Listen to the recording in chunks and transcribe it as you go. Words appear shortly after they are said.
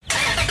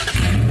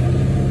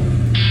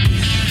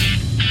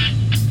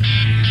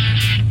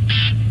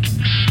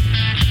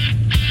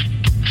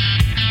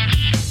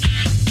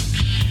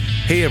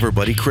Hey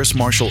everybody, Chris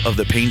Marshall of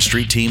the Payne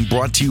Street Team,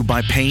 brought to you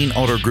by Payne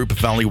Auto Group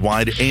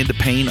Valley-wide and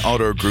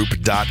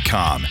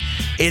PayneAutoGroup.com.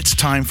 It's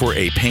time for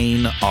a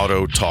Payne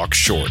Auto Talk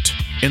short.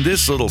 In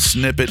this little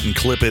snippet and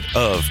clippet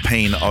of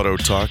Payne Auto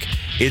Talk,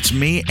 it's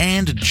me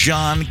and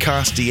John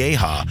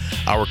Castilleja,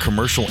 our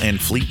commercial and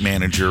fleet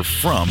manager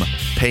from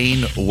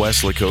Payne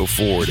Weslaco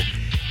Ford.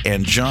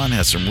 And John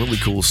has some really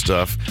cool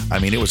stuff. I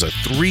mean, it was a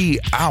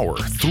 3-hour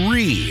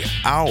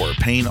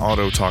Payne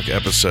Auto Talk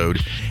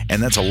episode,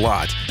 and that's a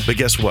lot. But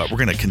guess what? We're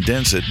going to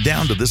condense it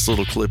down to this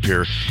little clip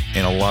here,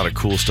 and a lot of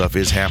cool stuff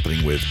is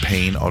happening with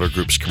Payne Auto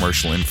Group's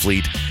commercial and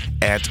fleet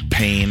at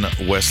Payne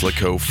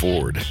Weslaco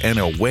Ford. And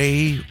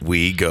away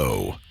we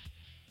go.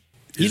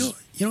 You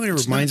know what it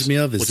reminds me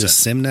of is the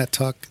SimNet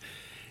talk.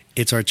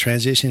 It's our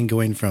transition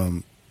going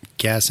from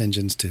gas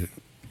engines to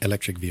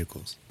electric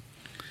vehicles.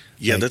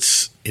 Yeah, like,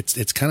 that's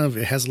it's kind of,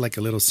 it has like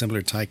a little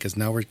similar tie because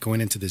now we're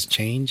going into this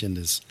change and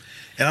this.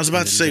 And I was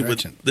about to say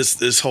direction. With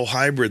this whole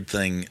hybrid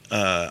thing,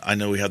 I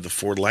know we have the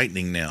Ford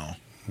Lightning now.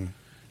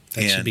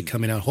 That should be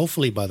coming out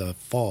hopefully by the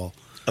fall.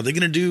 Are they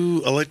going to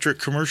do electric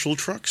commercial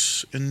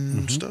trucks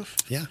and stuff?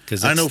 Yeah,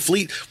 because I know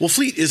Fleet. Well,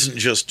 Fleet isn't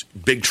just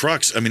big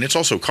trucks. I mean, it's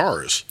also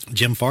cars.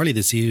 Jim Farley,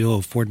 the CEO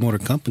of Ford Motor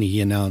Company,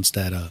 he announced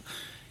that,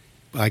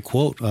 I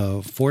quote,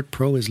 Ford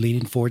Pro is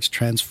leading Ford's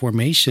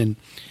transformation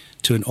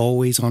to an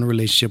always-on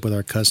relationship with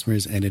our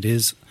customers, and it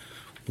is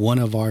one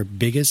of our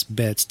biggest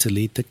bets to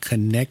lead the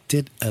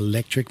connected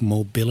electric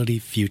mobility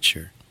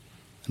future.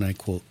 And I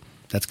quote,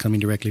 that's coming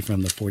directly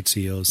from the Ford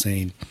CEO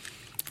saying,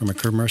 from a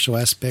commercial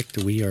aspect,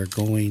 we are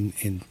going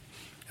in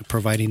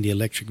providing the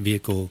electric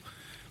vehicle,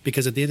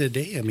 because at the end of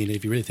the day, I mean,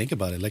 if you really think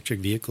about it,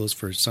 electric vehicles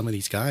for some of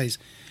these guys,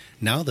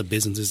 now the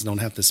businesses don't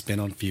have to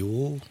spend on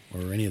fuel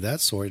or any of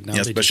that sort. Now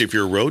especially if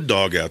you're a road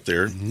dog out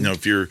there. You know,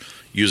 if you're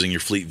using your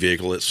fleet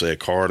vehicle, let's say a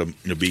car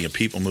to be a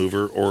people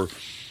mover, or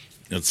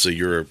let's say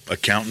you're an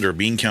accountant or a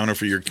bean counter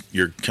for your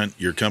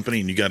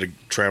company and you got to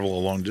travel a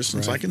long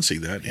distance. Right. I can see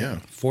that. Yeah.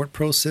 Ford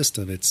Pro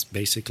system. It's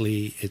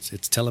basically it's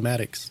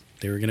telematics.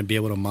 They're going to be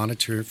able to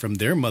monitor from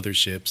their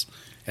motherships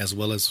as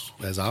well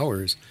as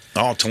ours.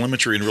 Oh,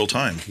 telemetry in real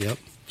time. Yep.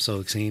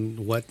 So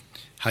seeing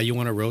how you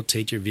want to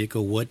rotate your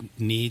vehicle, what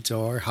needs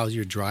are, how's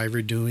your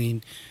driver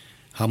doing,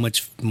 how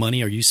much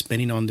money are you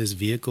spending on this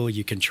vehicle.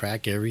 You can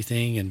track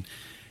everything and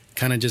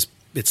kind of just,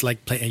 it's like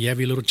you have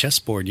your little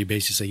chessboard. You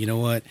basically say, you know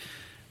what,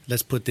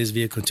 let's put this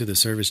vehicle into the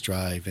service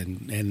drive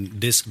and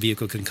this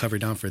vehicle can cover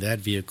down for that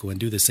vehicle and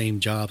do the same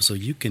job. So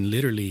you can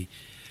literally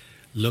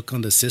look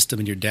on the system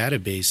in your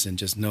database and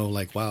just know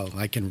like, wow,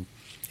 I can,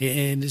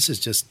 and this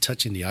is just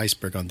touching the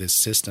iceberg on this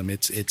system.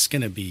 It's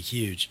going to be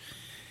huge.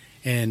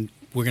 And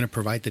we're going to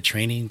provide the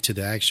training to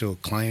the actual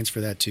clients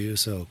for that too.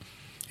 So,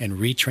 and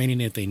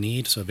retraining if they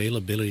need. So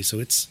availability. So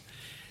it's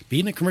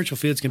being in a commercial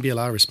field is going to be a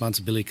lot of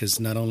responsibility because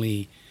not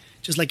only,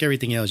 just like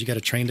everything else, you got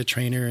to train the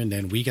trainer and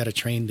then we got to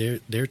train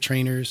their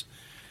trainers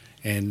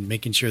and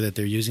making sure that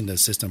they're using the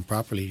system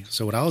properly.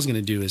 So what I was going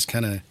to do is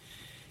kind of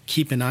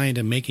keep an eye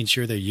into making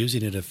sure they're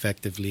using it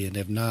effectively. And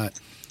if not,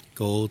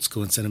 go old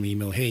school and send them an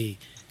email. Hey,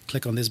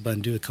 click on this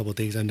button, do a couple of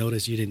things. I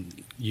noticed you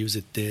didn't use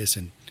it this,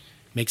 and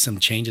make some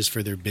changes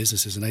for their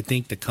businesses. And I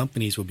think the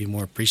companies will be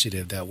more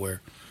appreciative that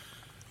we're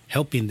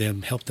helping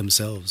them help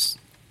themselves.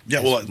 Yeah,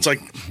 well, it's like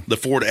the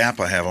Ford app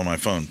I have on my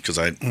phone because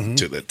I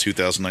took that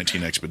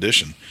 2019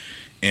 Expedition.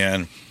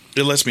 And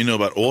it lets me know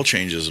about oil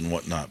changes and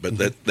whatnot, but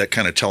that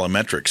kind of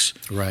telemetrics.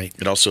 Right.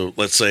 It also,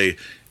 let's say,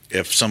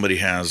 if somebody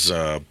has,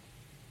 let's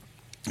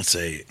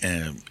say,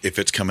 if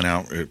it's coming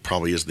out, it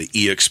probably is the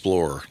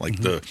e-Explorer,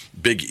 like the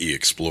big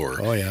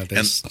e-Explorer. Oh, yeah,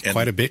 there's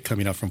quite a bit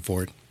coming out from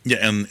Ford. Yeah,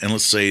 and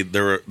let's say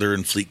they're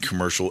in fleet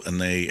commercial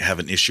and they have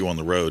an issue on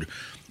the road,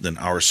 then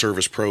our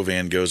Service Pro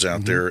van goes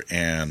out there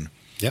and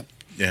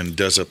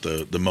does up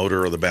the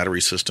motor or the battery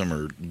system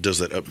or does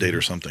that update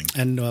or something.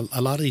 And a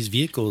lot of these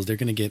vehicles, they're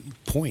going to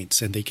get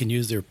points and they can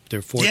use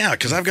their Ford. Yeah,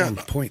 because I've got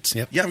points.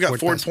 Yep. Yeah, I've got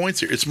Ford points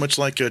here. It's much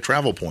like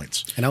travel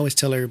points. And I always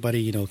tell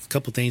everybody, a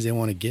couple things they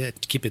want to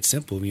get to keep it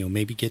simple.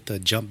 Maybe get the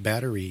jump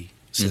battery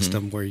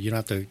system where you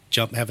don't have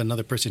to have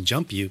another person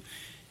jump you.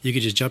 You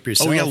could just jump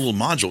yourself. Oh, yeah, a little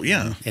module,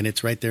 yeah. And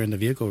it's right there in the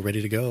vehicle,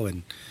 ready to go.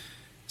 And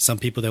some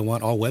people that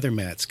want all-weather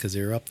mats because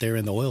they're up there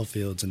in the oil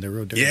fields and they're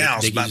I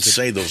was about to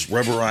say those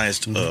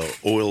rubberized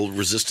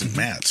oil-resistant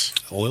mats.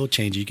 Oil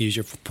change, you can use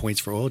your points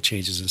for oil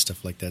changes and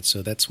stuff like that.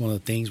 So that's one of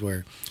the things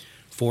where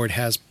Ford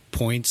has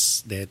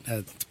points that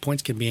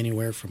points can be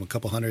anywhere from a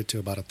couple $100 to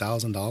about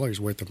 $1,000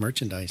 worth of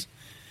merchandise.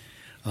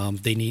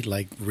 They need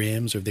like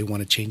rims or if they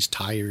want to change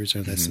tires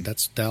or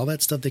that's all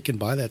that stuff they can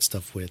buy that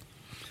stuff with.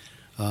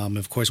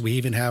 Of course, we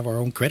even have our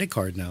own credit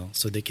card now,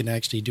 so they can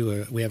actually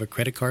we have a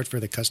credit card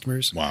for the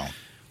customers. Wow.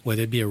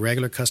 Whether it be a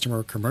regular customer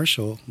or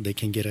commercial, they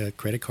can get a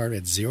credit card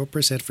at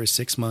 0% for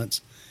 6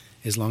 months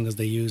as long as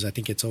they use, I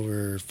think it's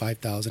over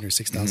 $5,000 or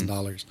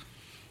 $6,000.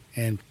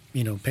 And,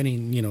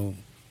 depending,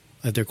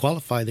 if they're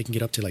qualified, they can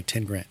get up to like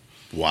 $10,000.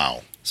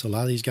 Wow. So a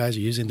lot of these guys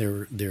are using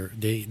they're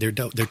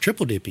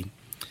triple dipping.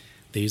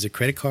 They use a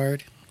credit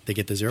card, they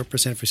get the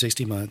 0% for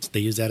 60 months,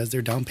 they use that as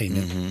their down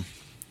payment.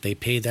 They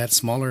pay that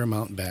smaller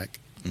amount back.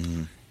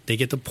 they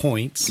get the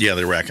points. Yeah,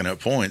 they're racking up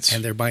points.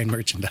 And they're buying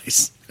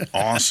merchandise.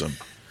 Awesome.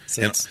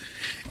 So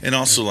and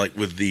also like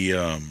with the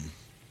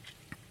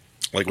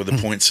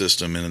point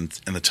system and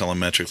the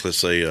telemetrics, let's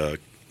say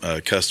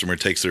a customer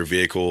takes their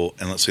vehicle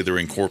and let's say they're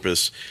in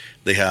Corpus,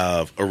 they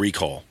have a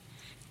recall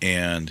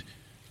and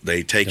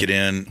they take it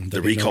in,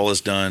 the recall is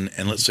done,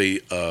 and let's say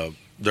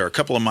they're a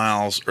couple of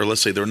miles, or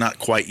let's say they're not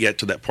quite yet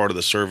to that part of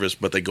the service,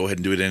 but they go ahead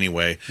and do it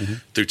anyway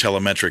through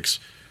telemetrics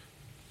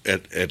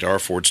at our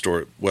Ford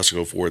store,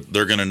 Weslaco Ford.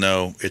 They're going to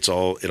know it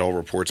all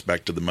reports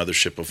back to the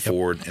mothership of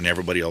Ford, and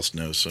everybody else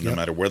knows. So no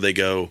matter where they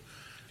go,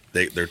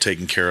 they're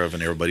taken care of,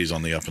 and everybody's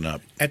on the up and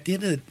up. At the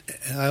end of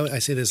I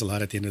say this a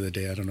lot at the end of the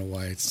day. I don't know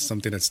why. It's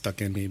something that's stuck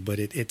in me, but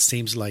it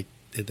seems like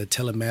the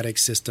telematics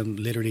system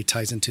literally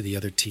ties into the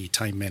other T,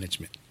 time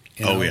management.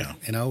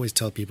 And I always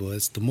tell people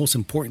it's the most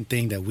important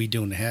thing that we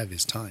don't have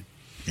is time.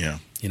 Yeah.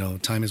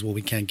 Time is what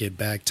we can't get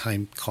back.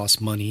 Time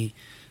costs money.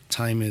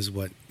 Time is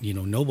what,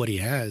 nobody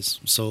has.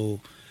 So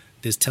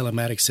this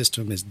telematics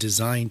system is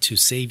designed to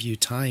save you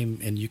time,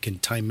 and you can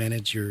time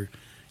manage your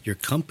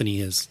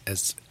company as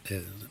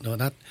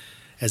not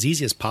as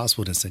easy as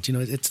possible in a sense.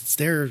 It's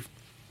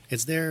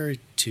there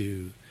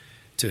to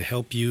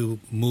help you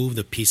move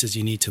the pieces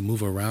you need to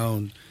move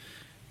around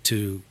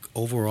to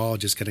overall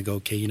just going to go,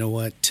 okay, you know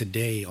what?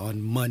 Today,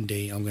 on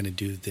Monday, I'm going to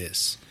do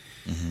this.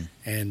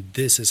 And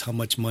this is how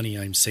much money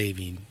I'm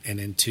saving. And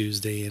then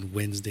Tuesday and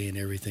Wednesday and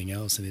everything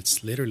else. And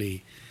it's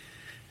literally,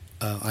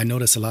 I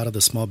notice a lot of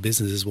the small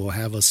businesses will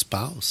have a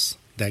spouse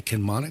that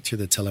can monitor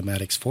the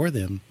telematics for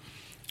them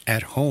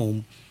at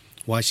home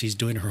while she's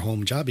doing her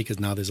home job, because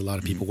now there's a lot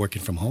of people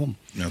working from home.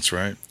 That's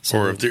right. So,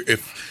 or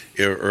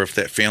if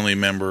that family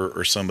member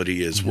or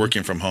somebody is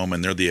working from home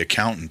and they're the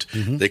accountant,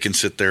 they can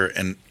sit there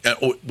and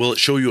will it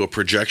show you a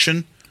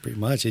projection? Pretty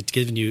much. It's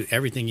giving you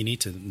everything you need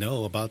to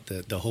know about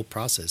the whole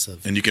process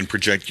of. And you can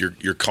project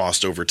your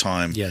cost over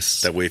time.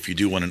 Yes. That way, if you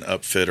do want an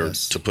upfit or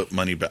to put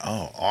money back,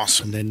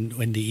 awesome. And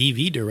then in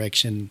the EV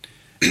direction,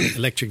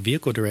 electric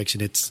vehicle direction,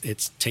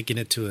 it's taking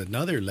it to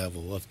another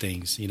level of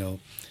things.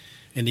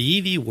 In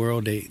the EV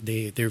world,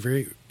 they're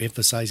very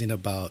emphasizing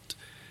about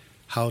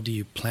how do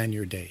you plan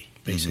your day.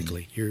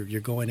 Basically,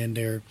 you're going in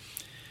there.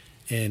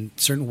 In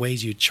certain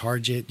ways you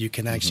charge it. You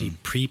can actually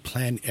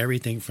pre-plan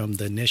everything from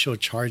the initial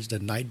charge the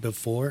night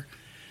before.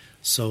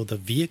 So the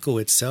vehicle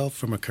itself,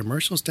 from a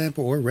commercial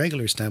standpoint or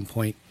regular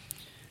standpoint,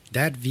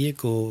 that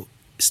vehicle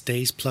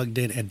stays plugged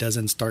in and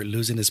doesn't start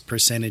losing its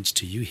percentage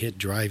till you hit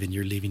drive and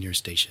you're leaving your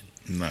station.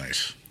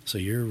 Nice. So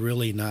you're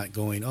really not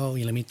going,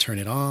 let me turn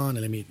it on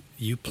and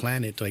you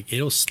plan it. Like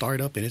it'll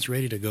start up and it's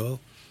ready to go.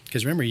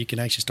 Because remember, you can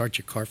actually start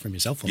your car from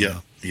your cell phone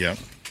now. Yeah.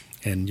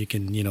 And you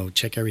can,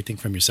 check everything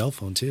from your cell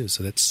phone too.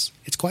 So it's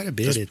quite a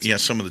bit.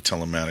 Some of the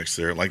telematics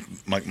there, like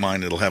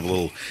mine, it'll have a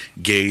little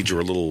gauge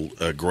or a little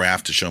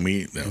graph to show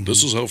me,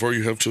 this is how far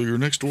you have till your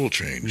next oil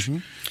change.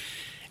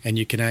 And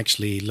you can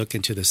actually look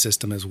into the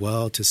system as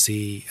well to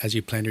see, as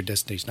you plan your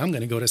destination, I'm going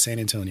to go to San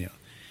Antonio.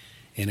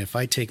 And if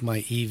I take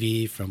my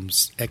EV from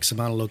X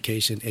amount of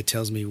location, it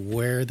tells me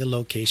where the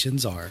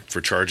locations are.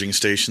 For charging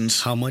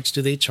stations? How much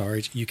do they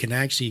charge? You can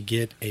actually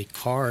get a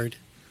card.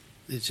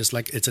 It's just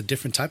like it's a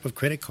different type of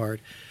credit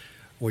card,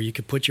 or you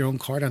could put your own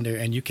card on there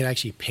and you can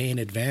actually pay in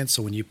advance.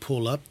 So when you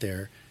pull up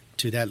there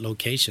to that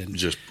location,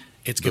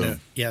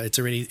 it's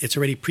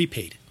already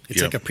prepaid.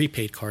 It's like a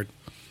prepaid card,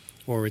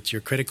 or it's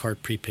your credit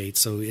card prepaid.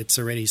 So it's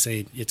already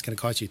saying it's going to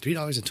cost you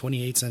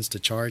 $3.28 to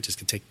charge. It's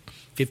going to take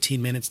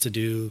 15 minutes to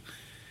do,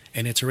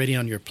 and it's already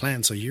on your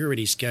plan. So you're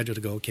already scheduled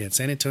to go, okay, in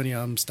San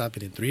Antonio, I'm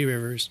stopping in Three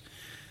Rivers.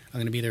 I'm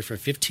going to be there for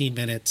 15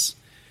 minutes.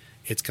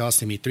 It's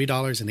costing me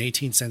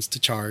 $3.18 to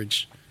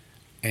charge.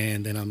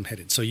 And then I'm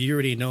headed. So you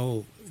already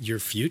know your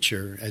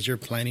future as you're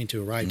planning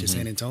to arrive to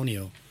San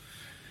Antonio.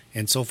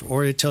 And so,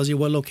 or it tells you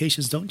what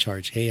locations don't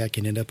charge. Hey, I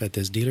can end up at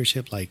this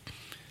dealership. Like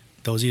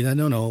those of you that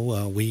don't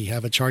know, we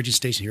have a charging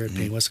station here at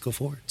Payne Weslaco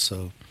Ford.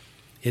 So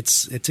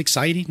it's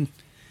exciting.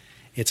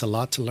 It's a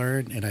lot to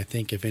learn. And I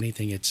think if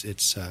anything, it's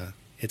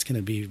going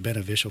to be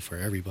beneficial for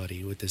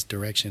everybody with this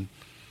direction,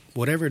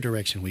 whatever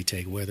direction we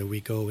take, whether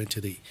we go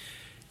into the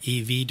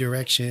EV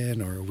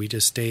direction or we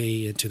just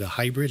stay into the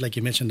hybrid, like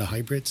you mentioned, the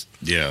hybrids.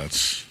 Yeah,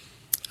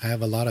 I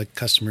have a lot of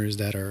customers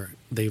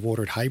they've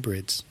ordered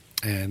hybrids,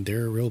 and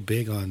they're real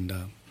big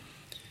on.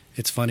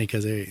 It's funny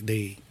because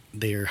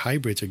their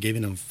hybrids are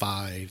giving them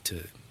 5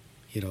 to,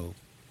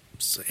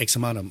 X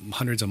amount of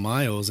hundreds of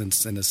miles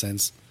in a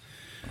sense.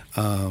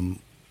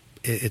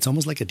 It's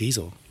almost like a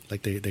diesel.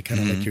 Like they're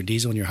kind of like your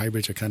diesel and your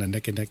hybrids are kind of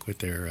neck and neck with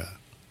their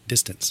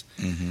distance.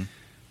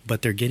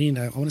 But they're getting,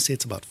 I want to say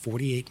it's about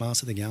 48 miles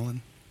to the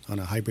gallon on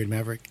a hybrid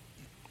Maverick,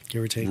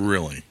 give or take.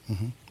 Really?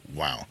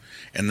 Wow.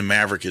 And the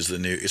Maverick is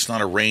it's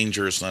not a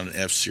Ranger, it's not an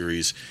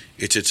F-Series,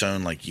 it's its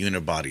own like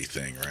unibody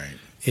thing, right?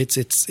 It's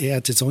its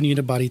own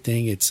unibody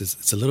thing.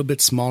 It's a little bit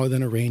smaller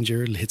than a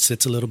Ranger. It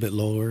sits a little bit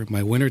lower.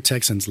 My winter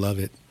Texans love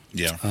it.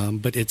 Yeah.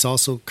 But it's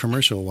also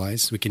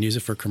commercial-wise. We can use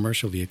it for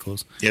commercial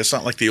vehicles. Yeah, it's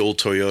not like the old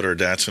Toyota or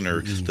Datsun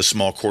or the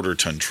small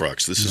quarter-ton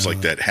trucks. This is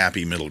like that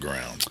happy middle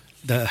ground.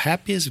 The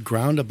happiest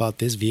ground about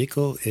this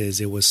vehicle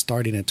is it was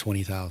starting at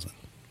 $20,000.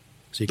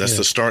 So that's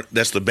the start.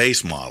 That's the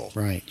base model.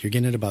 Right. You're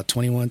getting it about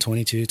 21,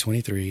 22,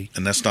 23.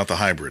 And that's not the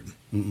hybrid.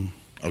 Mm-mm.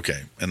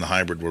 Okay. And the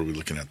hybrid, what are we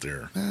looking at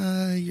there?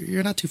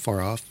 You're not too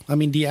far off. I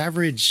mean, the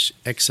average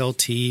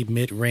XLT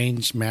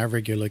mid-range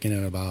Maverick, you're looking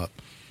at about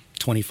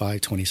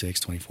 25, 26,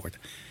 24.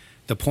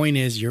 The point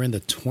is you're in the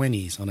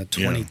 20s on a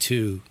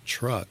 22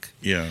 truck.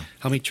 Yeah.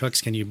 How many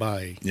trucks can you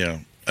buy? Yeah.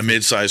 A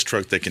mid-sized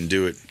truck that can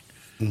do it.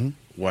 Mm-hmm.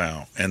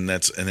 Wow. And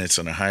it's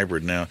in a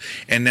hybrid now.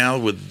 And now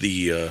with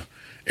the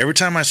every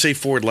time I say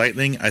Ford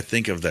Lightning, I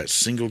think of that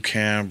single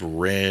cab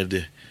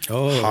red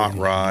hot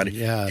rod.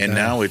 Yeah. And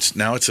now it's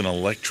an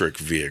electric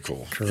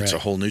vehicle. Correct. It's a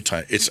whole new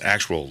type. It's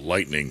actual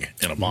Lightning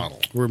in a bottle.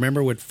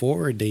 Remember with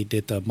Ford, they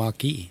did the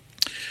Mach-E.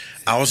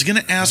 I was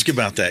going to ask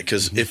about that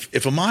because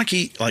if a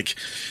Mach-E, like,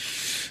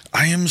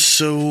 I am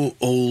so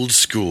old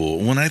school.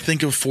 When I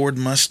think of Ford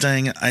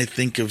Mustang, I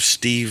think of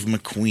Steve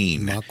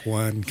McQueen. Mach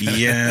 1.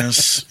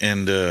 Yes,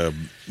 and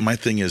my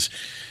thing is,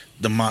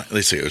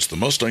 they say it's the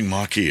Mustang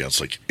Mach-E.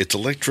 It's like, it's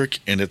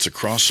electric and it's a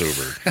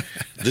crossover.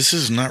 This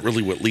is not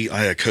really what Lee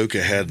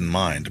Iacocca had in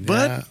mind,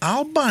 but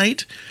I'll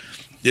bite.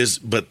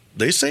 But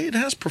they say it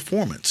has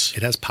performance.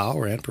 It has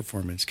power and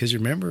performance because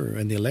remember,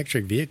 in the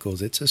electric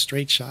vehicles, it's a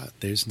straight shot.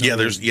 There's no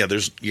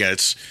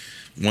it's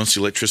once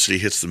the electricity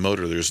hits the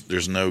motor,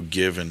 there's no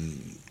give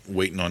and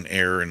waiting on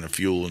air and the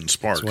fuel and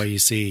spark. That's why you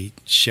see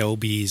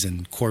Shelbys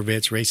and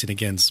Corvettes racing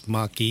against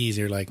Mach-E's.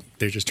 They're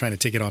just trying to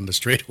take it on the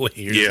straightaway.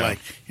 You're like,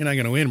 you're not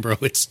going to win, bro.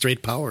 It's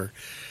straight power.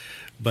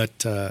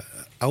 But I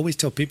always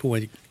tell people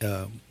when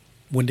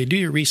they do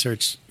your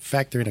research,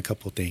 factor in a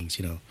couple of things.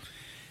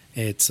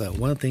 It's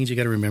one of the things you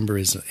got to remember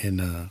is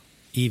in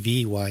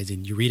EV wise,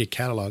 and you read a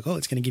catalog. Oh,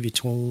 it's going to give you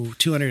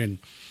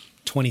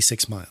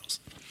 226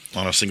 miles.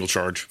 On a single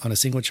charge? On a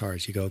single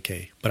charge. You go,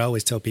 okay. But I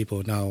always tell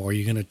people, now, are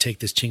you going to take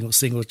this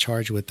single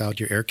charge without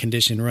your air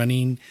condition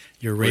running,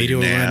 your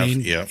radio running?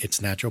 Yeah.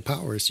 It's natural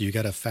power, so you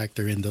got to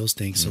factor in those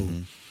things. So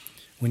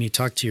when you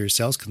talk to your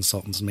sales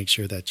consultants, make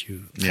sure that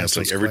you it's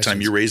like every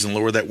time you raise and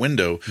lower that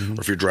window, or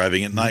if you're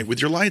driving at night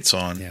with your lights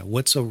on. Yeah,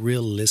 what's a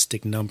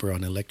realistic number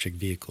on electric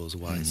vehicles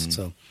wise?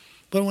 So,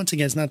 but once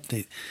again, it's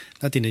nothing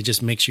to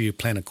just make sure you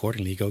plan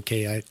accordingly. You go,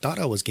 okay, I thought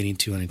I was getting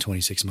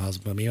 226 miles,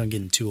 but maybe I'm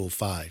getting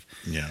 205.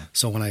 Yeah.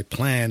 So when I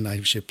plan,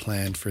 I should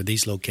plan for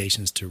these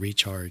locations to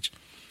recharge.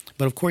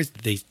 But of course,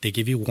 they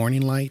give you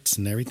warning lights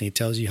and everything. It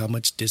tells you how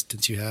much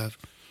distance you have.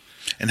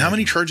 And how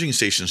many charging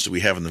stations do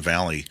we have in the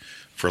valley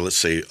for, let's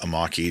say, a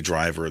Mach-E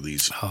driver?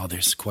 These? Oh,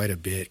 there's quite a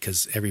bit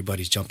because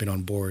everybody's jumping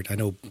on board. I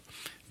know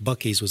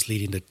Buc-ee's was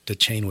leading the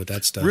chain with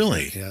that stuff.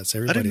 Really? Yeah,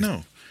 so I didn't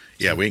know.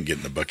 Yeah, we ain't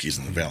getting the Buc-ee's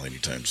in the valley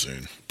anytime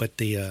soon. But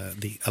a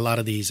lot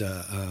of these,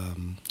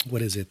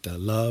 what is it,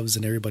 Loves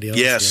and everybody else?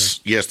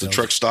 Yes, the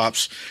truck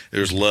stops.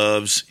 There's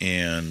Loves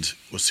and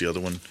what's the other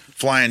one?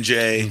 Flying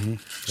J.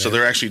 So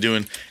they're actually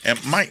doing, and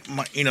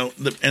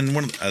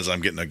as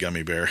I'm getting a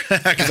gummy bear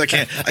because I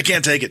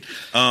can't take it.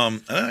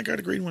 I got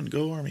a green one.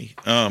 Go Army.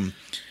 And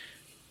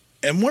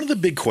one of the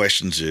big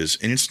questions is,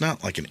 and it's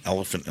not like an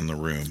elephant in the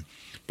room,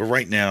 but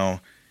right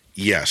now,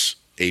 yes,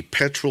 a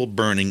petrol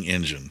burning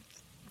engine.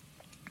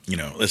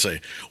 Let's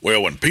say,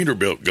 well, when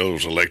Peterbilt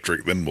goes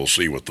electric, then we'll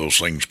see what those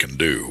things can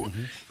do.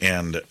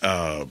 And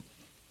I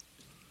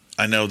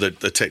know that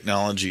the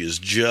technology is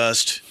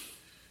just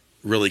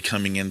really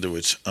coming into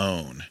its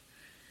own.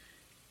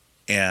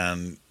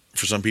 And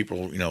for some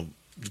people,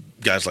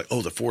 guys like,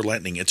 oh, the Ford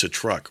Lightning, it's a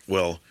truck.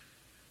 Well,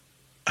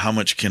 how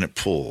much can it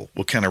pull?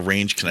 What kind of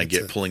range can I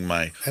get pulling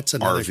my that's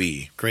another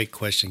RV? Great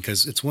question,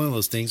 because it's one of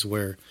those things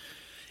where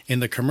in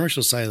the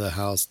commercial side of the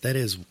house, that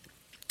is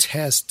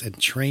test and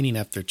training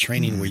after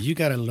training where you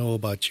got to know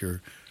about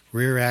your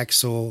rear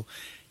axle,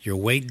 your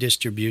weight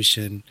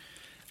distribution.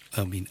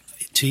 I mean,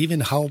 to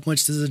even how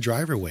much does the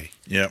driver weigh?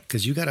 Yeah.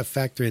 Because you got to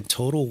factor in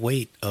total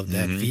weight of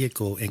that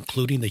vehicle,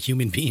 including the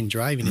human being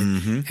driving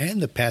it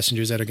and the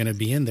passengers that are going to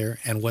be in there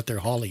and what they're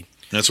hauling.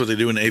 That's what they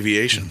do in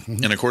aviation.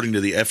 And according to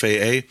the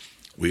FAA,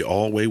 we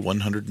all weigh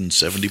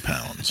 170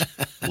 pounds,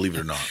 believe it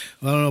or not.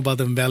 Well, I don't know about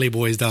them Valley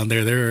boys down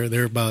there. They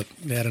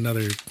had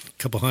another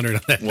couple hundred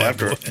on that.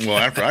 Well,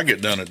 after I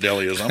get done at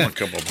Delia's, I'm a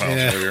couple of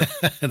pounds heavier.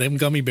 Them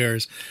gummy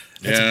bears.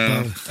 It's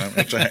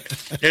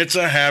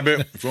a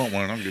habit. If you want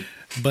one, I'm good.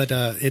 But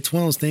it's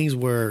one of those things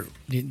where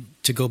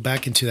to go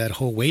back into that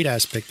whole weight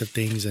aspect of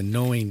things and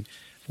knowing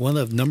one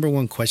of the number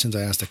one questions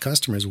I ask the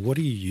customers, what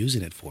are you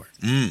using it for?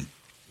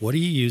 What are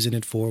you using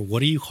it for?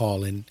 What are you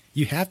hauling?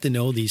 You have to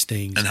know these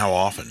things. And how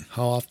often?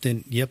 How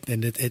often? Yep.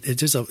 And it's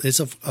just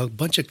a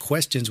bunch of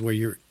questions where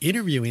you're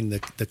interviewing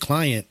the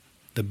client,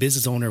 the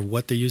business owner,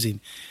 what they're using,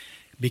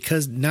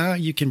 because now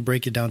you can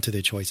break it down to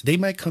their choice. They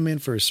might come in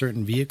for a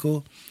certain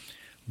vehicle,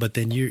 but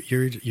then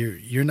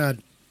you're not.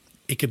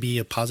 It could be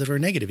a positive or a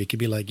negative. It could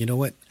be like, you know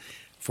what?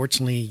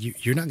 Fortunately,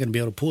 you're not going to be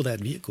able to pull that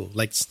vehicle.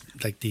 Like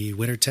the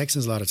Winter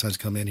Texans a lot of times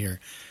come in here.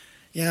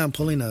 Yeah, I'm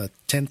pulling a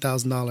 $10,000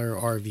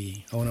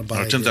 RV. I want to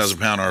buy a 10,000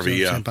 pound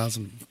RV,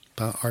 10,000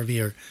 pound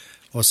RV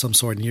or some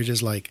sort. And you're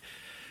just like,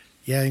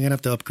 yeah, you're going to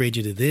have to upgrade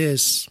you to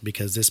this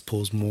because this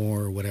pulls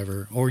more or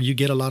whatever. Or you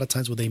get a lot of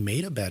times where they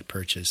made a bad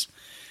purchase.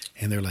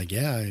 And they're like,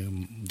 yeah,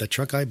 the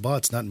truck I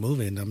bought's not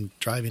moving. I'm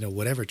driving a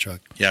whatever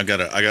truck. Yeah, I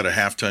got a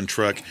half-ton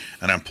truck,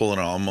 and I'm pulling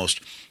an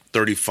almost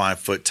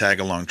 35-foot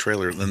tag-along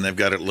trailer, and then they've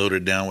got it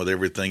loaded down with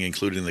everything,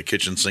 including the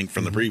kitchen sink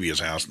from the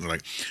previous house. And they're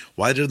like,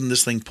 why didn't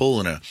this thing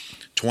pull in a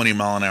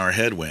 20-mile-an-hour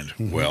headwind?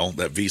 Well,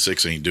 that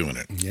V6 ain't doing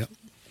it. Yep.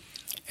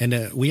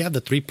 And we have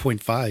the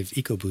 3.5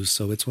 EcoBoost,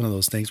 so it's one of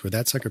those things where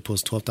that sucker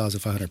pulls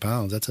 12,500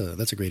 pounds. That's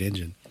a great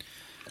engine.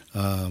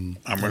 I'm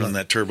running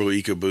that Turbo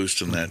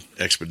EcoBoost and that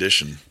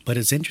Expedition. But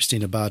it's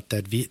interesting about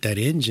that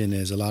engine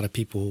is a lot of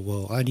people,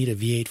 well, I need a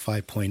V8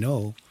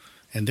 5.0.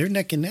 And they're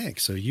neck and neck,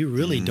 so you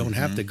really don't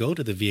have to go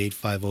to the V8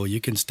 5.0. You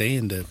can stay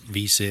in the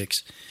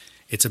V6.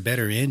 It's a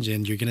better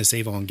engine. You're going to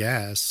save on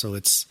gas, so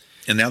it's.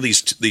 And now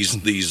these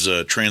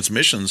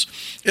transmissions,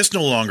 it's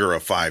no longer a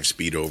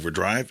 5-speed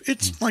overdrive.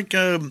 It's like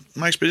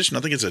my Expedition. I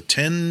think it's a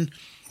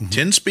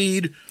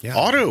 10-speed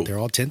auto. They're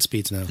all 10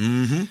 speeds now.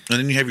 And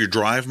then you have your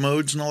drive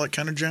modes and all that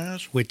kind of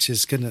jazz. Which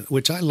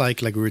I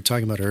like we were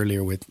talking about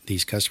earlier with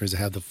these customers that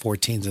have the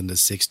 14s and the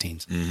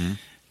 16s.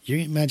 You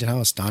can imagine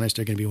how astonished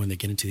they're going to be when they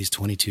get into these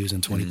 22s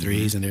and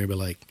 23s, and they'll be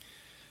like,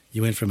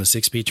 you went from a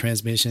 6-speed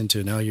transmission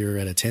to now you're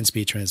at a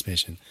 10-speed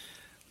transmission.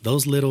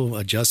 Those little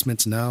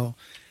adjustments now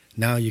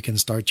you can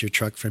start your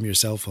truck from your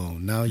cell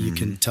phone. Now you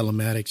can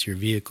telematics your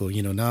vehicle.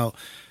 Now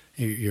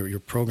your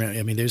program.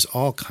 I mean, there's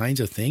all kinds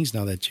of things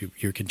now that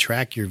you can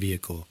track your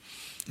vehicle.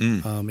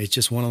 It's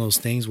just one of those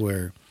things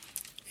where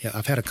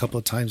I've had a couple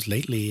of times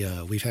lately,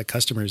 we've had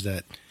customers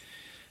that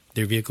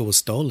their vehicle was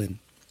stolen.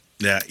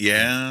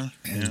 Yeah.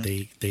 And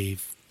they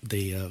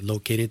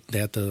located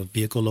that the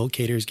vehicle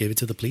locators gave it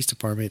to the police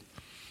department,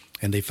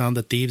 and they found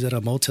the thieves at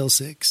a Motel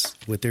 6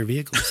 with their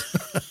vehicles.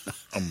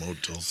 A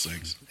Motel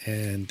 6.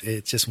 And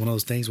it's just one of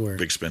those things where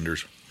big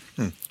spenders.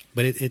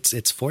 But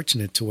it's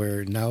fortunate to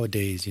where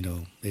nowadays,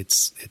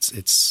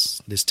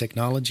 it's this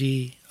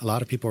technology. A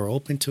lot of people are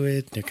open to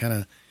it. They're kind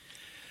of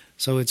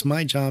so it's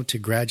my job to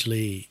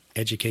gradually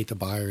educate the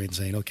buyer and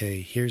saying,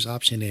 okay, here's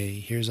option A,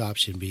 here's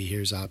option B,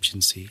 here's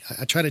option C.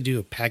 I try to do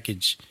a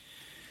package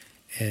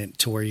and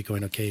to where you're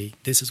going, okay,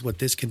 this is what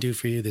this can do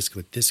for you, this is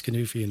what this can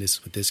do for you, and this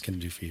is what this can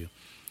do for you.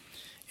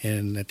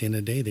 And at the end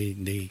of the day,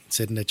 they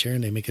sit in that chair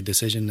and they make a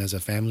decision as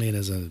a family and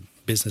as a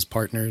business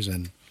partners.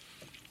 And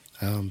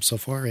so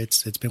far,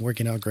 it's been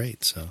working out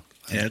great. So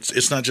yeah,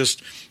 it's not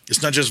just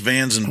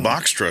vans and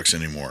box trucks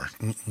anymore.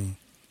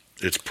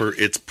 It's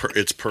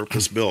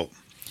purpose built.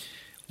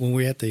 When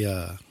we were at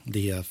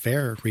the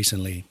fair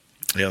recently,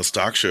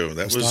 stock show.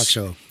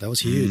 That was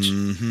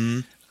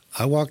huge.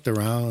 I walked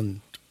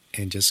around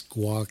and just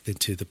walked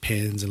into the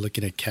pens and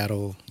looking at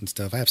cattle and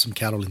stuff. I have some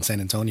cattle in San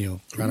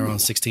Antonio, right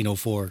around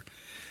 1604,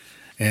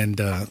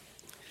 and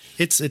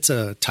it's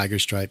a Tiger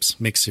Stripes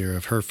mixture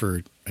of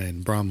Hereford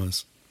and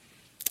Brahmas.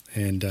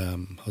 And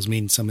I was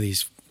meeting some of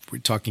these. We're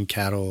talking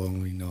cattle,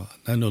 and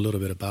I know a little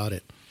bit about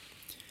it.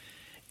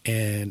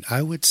 And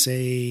I would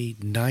say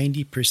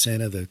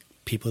 90% of the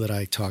people that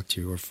I talked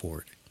to were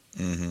Ford.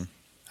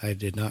 I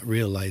did not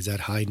realize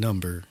that high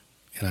number,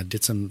 and I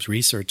did some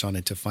research on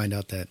it to find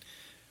out that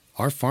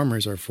our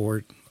farmers are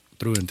Ford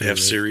through and through.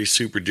 F-Series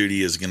Super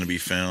Duty is going to be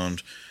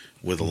found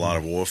with a lot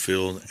of oil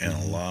field and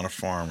a lot of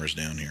farmers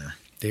down here.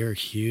 They're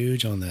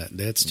huge on that.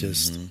 That's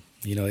just,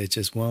 it's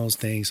just one of those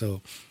things.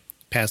 So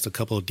passed a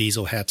couple of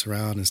diesel hats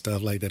around and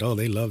stuff like that. Oh,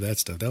 they love that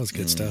stuff. That was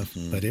good stuff.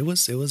 But it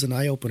was an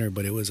eye opener.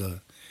 But it was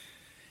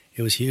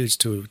huge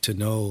to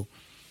know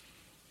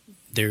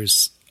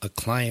there's a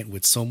client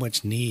with so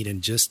much need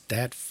and just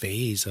that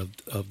phase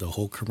of the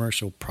whole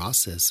commercial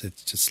process.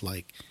 It's just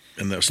like.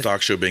 And the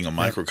stock show being a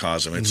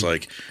microcosm, it's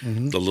like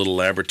the little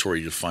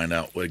laboratory to find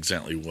out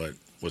exactly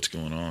what's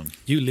going on.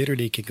 You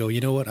literally could go,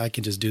 you know what, I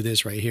can just do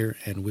this right here,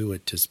 and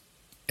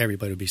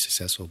everybody would be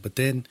successful. But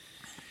then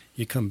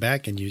you come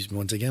back and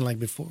once again, like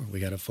before, we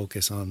got to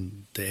focus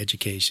on the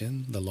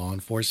education, the law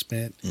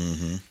enforcement,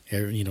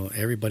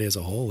 everybody as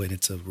a whole. And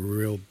it's a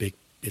real big,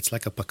 it's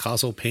like a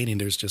Picasso painting.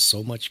 There's just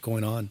so much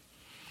going on.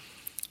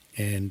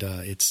 And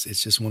it's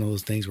just one of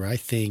those things where I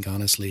think,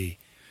 honestly,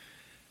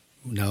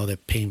 now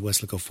that Payne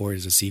Weslaco Ford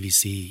is a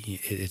CVC,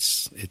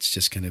 it's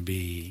just going to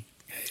be...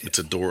 It's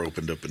a door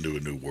opened up into a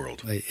new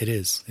world. It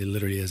is. It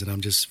literally is. And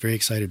I'm just very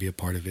excited to be a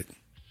part of it.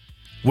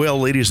 Well,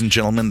 ladies and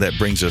gentlemen, that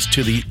brings us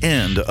to the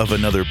end of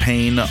another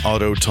Payne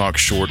Auto Talk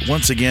short.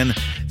 Once again,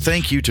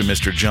 thank you to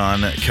Mr. John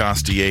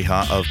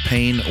Castilleja of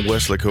Payne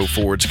Weslaco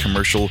Ford's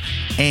Commercial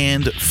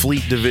and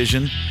Fleet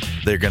Division.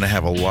 They're going to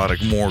have a lot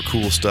of more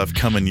cool stuff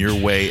coming your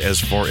way as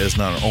far as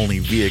not only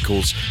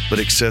vehicles, but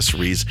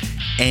accessories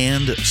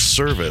and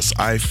service.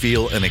 I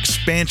feel an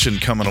expansion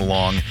coming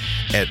along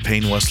at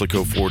Payne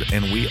Weslaco Ford,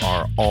 and we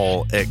are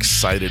all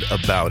excited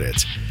about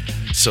it.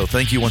 So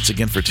thank you once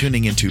again for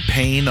tuning into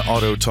Payne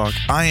Auto Talk.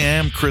 I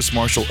am Chris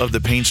Marshall of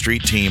the Payne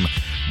Street Team,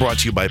 brought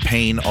to you by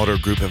Payne Auto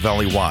Group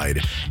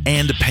Valley-wide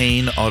and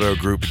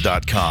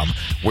PayneAutoGroup.com,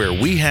 where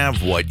we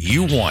have what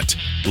you want.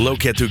 Lo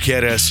que tu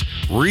quieres,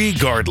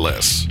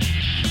 regardless.